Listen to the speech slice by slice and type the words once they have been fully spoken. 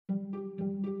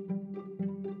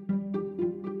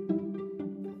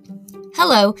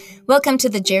Hello, welcome to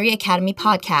the Geri Academy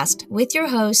podcast with your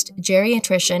host,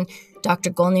 geriatrician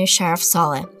Dr. Golnur Sharif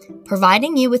Saleh,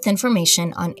 providing you with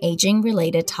information on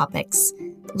aging-related topics.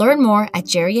 Learn more at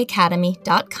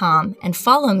geriacademy.com and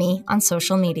follow me on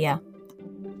social media.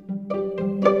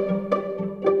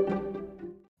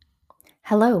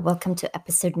 Hello, welcome to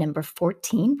episode number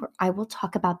 14, where I will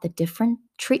talk about the different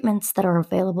treatments that are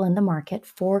available in the market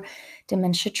for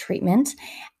dementia treatment.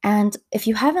 And if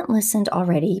you haven't listened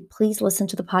already, please listen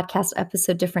to the podcast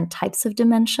episode, Different Types of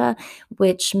Dementia,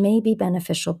 which may be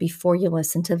beneficial before you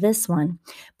listen to this one.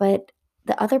 But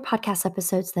the other podcast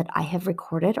episodes that I have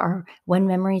recorded are When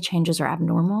Memory Changes Are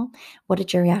Abnormal, What a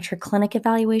Geriatric Clinic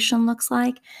Evaluation Looks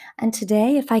Like. And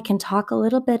today, if I can talk a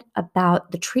little bit about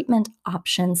the treatment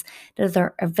options that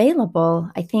are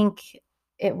available, I think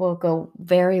it will go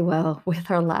very well with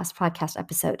our last podcast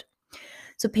episode.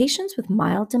 So patients with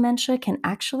mild dementia can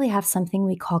actually have something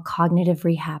we call cognitive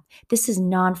rehab. This is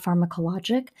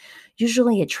non-pharmacologic.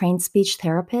 Usually a trained speech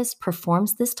therapist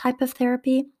performs this type of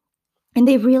therapy, and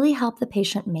they really help the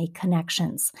patient make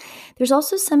connections. There's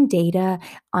also some data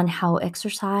on how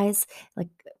exercise, like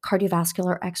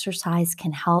cardiovascular exercise,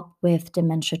 can help with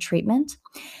dementia treatment.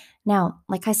 Now,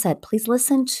 like I said, please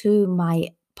listen to my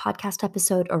podcast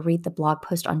episode or read the blog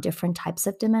post on different types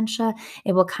of dementia.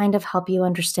 It will kind of help you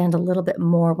understand a little bit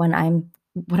more what I'm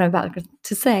about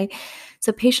to say.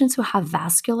 So patients who have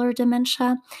vascular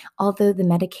dementia, although the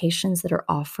medications that are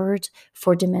offered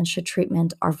for dementia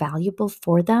treatment are valuable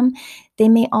for them, they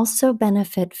may also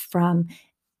benefit from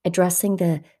addressing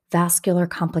the vascular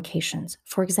complications.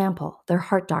 For example, their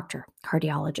heart doctor,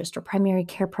 cardiologist, or primary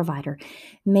care provider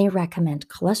may recommend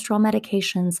cholesterol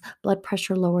medications, blood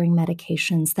pressure lowering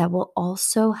medications that will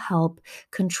also help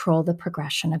control the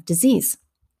progression of disease.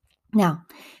 Now,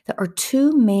 there are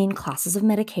two main classes of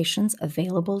medications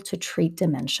available to treat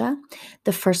dementia.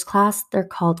 The first class, they're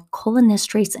called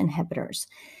cholinesterase inhibitors.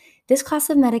 This class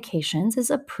of medications is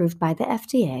approved by the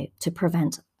FDA to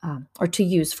prevent or to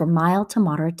use for mild to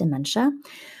moderate dementia.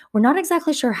 We're not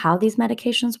exactly sure how these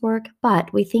medications work,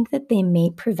 but we think that they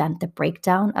may prevent the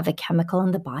breakdown of a chemical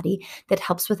in the body that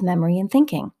helps with memory and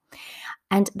thinking.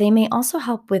 And they may also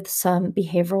help with some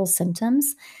behavioral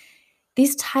symptoms.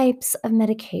 These types of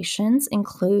medications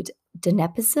include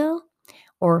donepezil,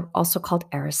 or also called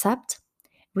Aricept,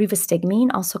 rivastigmine,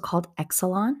 also called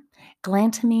Exelon,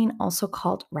 galantamine, also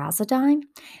called Razodine.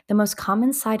 The most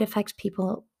common side effect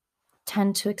people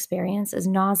tend to experience is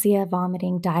nausea,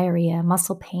 vomiting, diarrhea,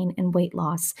 muscle pain, and weight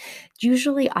loss.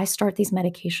 Usually, I start these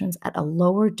medications at a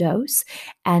lower dose,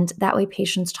 and that way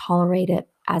patients tolerate it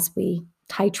as we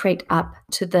titrate up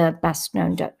to the best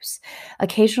known dose.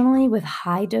 Occasionally, with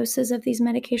high doses of these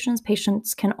medications,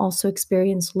 patients can also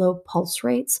experience low pulse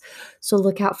rates. So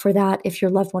look out for that if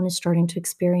your loved one is starting to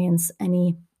experience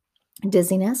any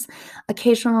dizziness.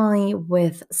 Occasionally,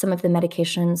 with some of the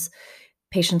medications,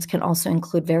 patients can also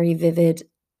include very vivid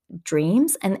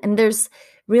dreams. And there's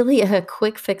really a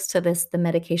quick fix to this. The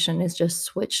medication is just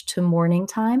switched to morning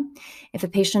time. If a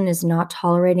patient is not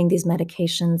tolerating these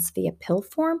medications via pill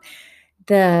form,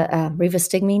 the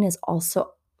rivastigmine is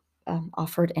also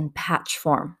offered in patch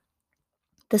form.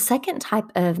 The second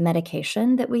type of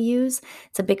medication that we use,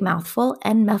 it's a big mouthful,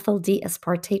 N-methyl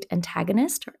D-aspartate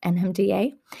antagonist, or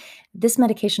NMDA. This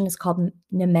medication is called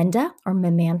Namenda or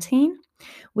memantine.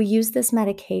 We use this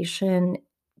medication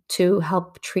to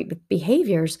help treat with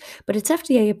behaviors, but it's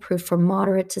FDA approved for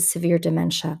moderate to severe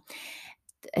dementia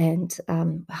and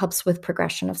helps with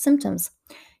progression of symptoms.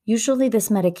 Usually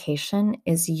this medication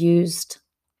is used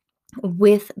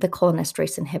with the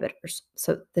cholinesterase inhibitors,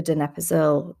 so the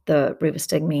donepezil, the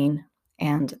rivastigmine,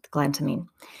 and the galantamine.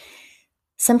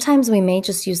 Sometimes we may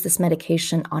just use this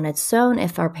medication on its own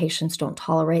if our patients don't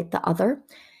tolerate the other.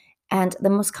 And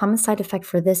the most common side effect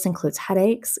for this includes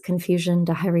headaches, confusion,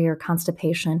 diarrhea, or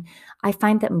constipation. I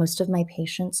find that most of my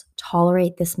patients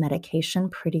tolerate this medication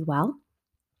pretty well.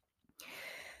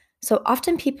 So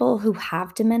often people who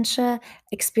have dementia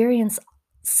experience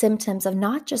symptoms of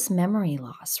not just memory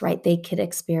loss, right? They could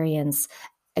experience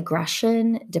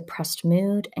aggression, depressed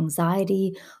mood,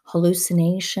 anxiety,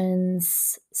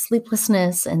 hallucinations,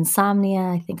 sleeplessness, insomnia.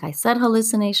 I think I said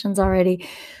hallucinations already,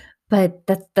 but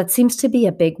that seems to be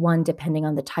a big one depending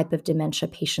on the type of dementia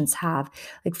patients have.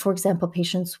 Like, for example,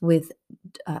 patients with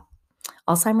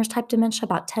Alzheimer's type dementia,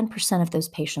 about 10% of those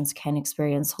patients can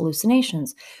experience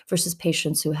hallucinations versus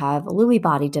patients who have Lewy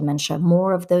body dementia.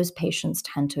 More of those patients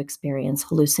tend to experience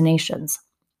hallucinations.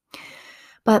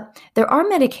 But there are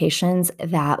medications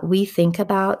that we think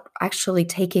about actually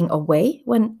taking away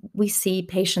when we see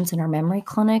patients in our memory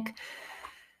clinic,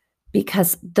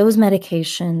 because those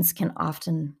medications can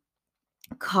often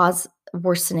cause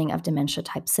worsening of dementia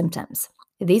type symptoms.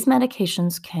 These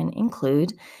medications can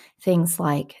include things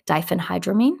like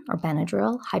diphenhydramine or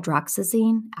Benadryl,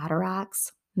 hydroxyzine,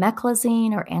 Atarax,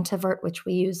 meclizine or Antivert, which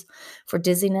we use for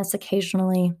dizziness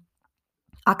occasionally,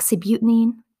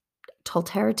 oxybutynin,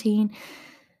 tolterodine,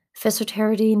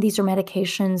 Fisoterdine, these are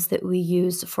medications that we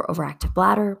use for overactive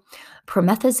bladder.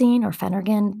 Promethazine or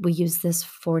Phenergan, we use this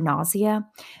for nausea.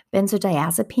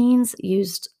 Benzodiazepines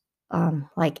used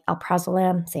like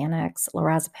alprazolam, Xanax,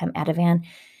 lorazepam, Ativan,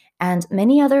 and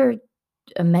many other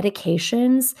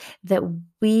medications that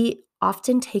we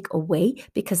often take away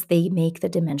because they make the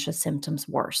dementia symptoms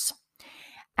worse.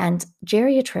 And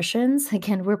geriatricians,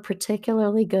 again, we're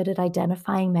particularly good at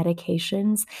identifying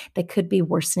medications that could be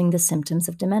worsening the symptoms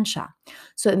of dementia.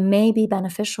 So it may be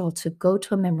beneficial to go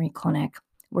to a memory clinic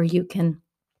where you can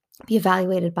be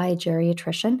evaluated by a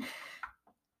geriatrician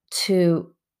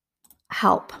to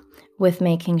help with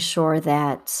making sure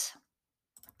that,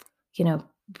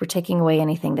 we're taking away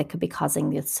anything that could be causing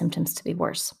the symptoms to be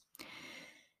worse.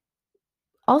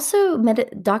 Also,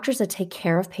 doctors that take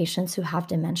care of patients who have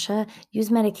dementia use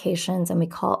medications, and we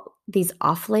call these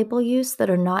off-label use, that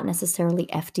are not necessarily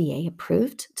FDA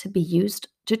approved to be used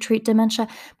to treat dementia,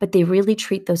 but they really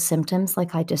treat those symptoms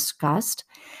like I discussed.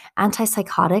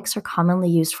 Antipsychotics are commonly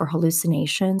used for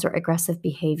hallucinations or aggressive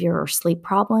behavior or sleep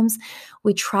problems.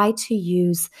 We try to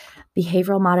use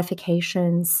behavioral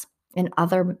modifications and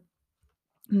other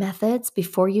methods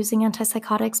before using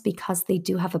antipsychotics because they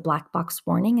do have a black box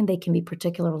warning and they can be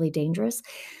particularly dangerous.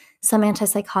 Some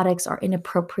antipsychotics are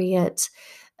inappropriate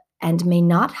and may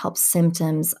not help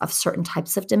symptoms of certain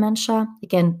types of dementia.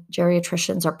 Again,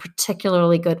 geriatricians are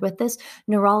particularly good with this.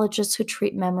 Neurologists who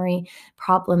treat memory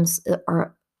problems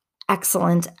are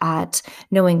excellent at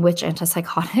knowing which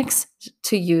antipsychotics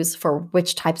to use for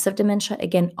which types of dementia.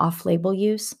 Again, off-label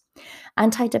use.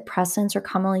 Antidepressants are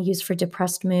commonly used for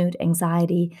depressed mood,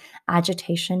 anxiety,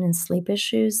 agitation, and sleep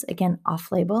issues. Again,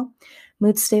 off-label.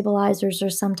 Mood stabilizers are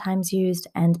sometimes used,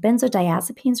 and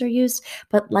benzodiazepines are used.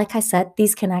 But like I said,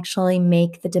 these can actually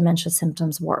make the dementia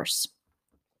symptoms worse.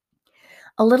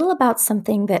 A little about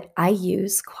something that I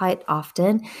use quite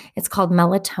often. It's called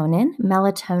melatonin.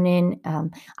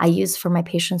 Melatonin I use for my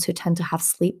patients who tend to have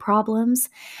sleep problems.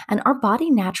 And our body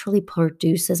naturally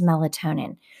produces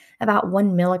melatonin, about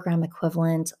 1 milligram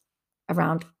equivalent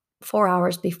around 4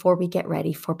 hours before we get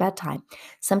ready for bedtime.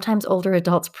 Sometimes older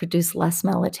adults produce less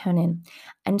melatonin.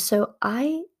 And so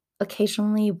I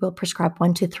occasionally will prescribe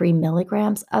 1 to 3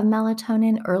 milligrams of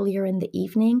melatonin earlier in the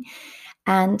evening,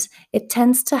 and it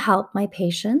tends to help my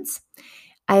patients.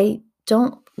 I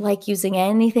don't like using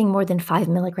anything more than 5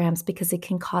 milligrams because it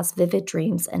can cause vivid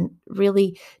dreams and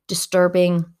really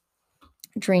disturbing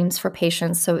dreams for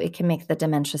patients, so it can make the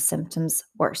dementia symptoms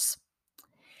worse.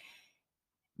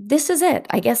 This is it.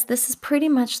 I guess this is pretty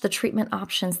much the treatment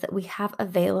options that we have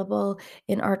available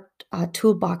in our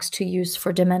toolbox to use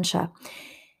for dementia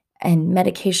and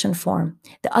medication form.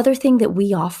 The other thing that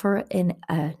we offer in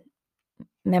a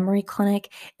memory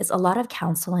clinic is a lot of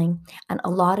counseling and a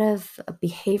lot of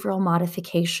behavioral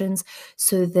modifications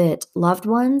so that loved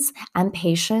ones and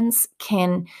patients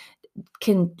can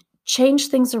change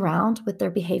things around with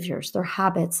their behaviors, their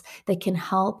habits that can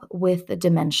help with the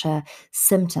dementia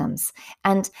symptoms.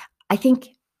 And I think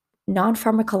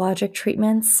non-pharmacologic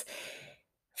treatments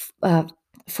uh,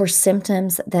 for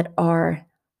symptoms that are,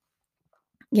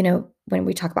 when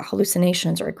we talk about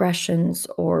hallucinations or aggressions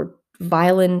or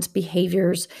violent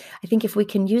behaviors, I think if we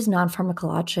can use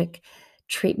non-pharmacologic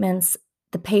treatments,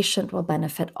 the patient will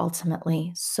benefit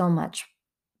ultimately so much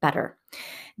better.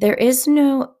 There is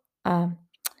no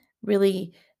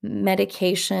really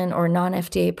medication or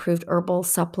non-FDA approved herbal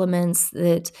supplements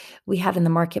that we have in the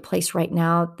marketplace right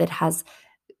now that has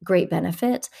great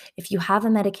benefit. If you have a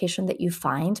medication that you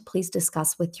find, please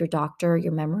discuss with your doctor,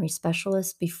 your memory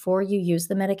specialist before you use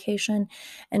the medication,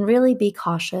 and really be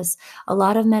cautious. A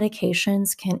lot of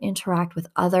medications can interact with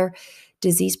other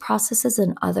disease processes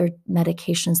and other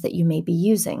medications that you may be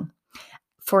using.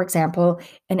 For example,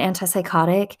 an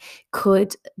antipsychotic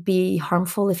could be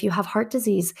harmful if you have heart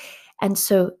disease. And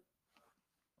so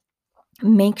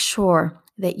make sure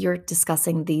that you're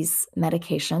discussing these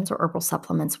medications or herbal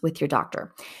supplements with your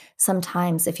doctor.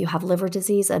 Sometimes, if you have liver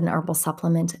disease, an herbal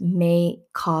supplement may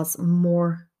cause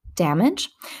more damage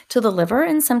to the liver.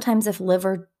 And sometimes, if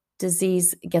liver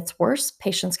disease gets worse,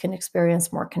 patients can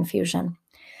experience more confusion.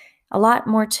 A lot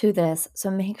more to this.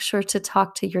 So make sure to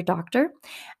talk to your doctor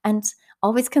and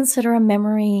always consider a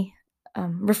memory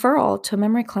referral to a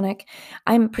memory clinic,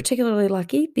 I'm particularly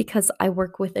lucky because I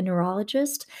work with a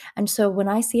neurologist. And so when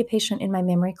I see a patient in my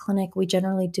memory clinic, we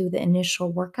generally do the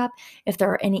initial workup. If there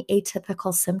are any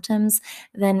atypical symptoms,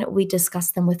 then we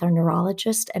discuss them with our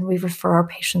neurologist and we refer our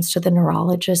patients to the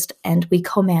neurologist and we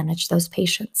co-manage those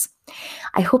patients.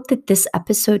 I hope that this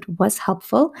episode was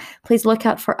helpful. Please look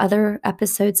out for other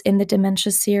episodes in the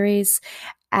dementia series.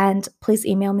 And please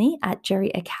email me at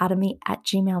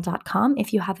jerryacademy@gmail.com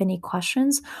if you have any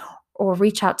questions, or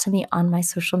reach out to me on my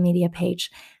social media page.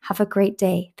 Have a great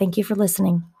day. Thank you for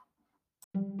listening.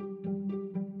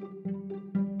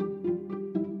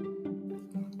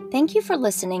 Thank you for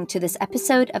listening to this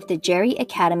episode of the Jerry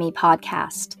Academy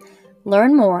podcast.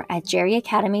 Learn more at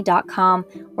jerryacademy.com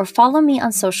or follow me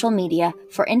on social media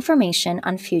for information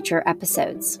on future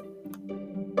episodes.